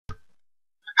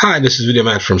Hi, this is Vidya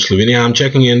Matt from Slovenia. I'm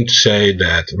checking in to say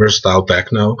that Versatile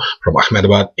Techno from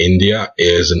Ahmedabad, India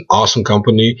is an awesome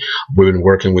company. We've been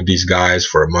working with these guys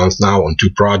for a month now on two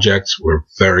projects. We're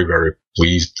very, very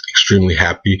pleased, extremely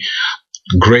happy.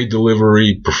 Great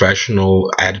delivery,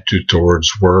 professional attitude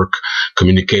towards work,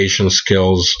 communication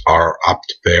skills are up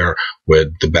to pair with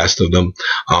the best of them.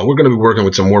 We're going to be working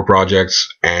with some more projects,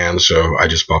 and so I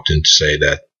just popped in to say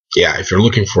that, yeah, if you're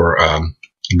looking for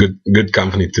good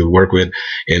company to work with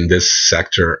in this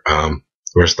sector,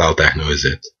 Versatile Techno is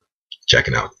it. Check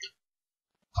it out.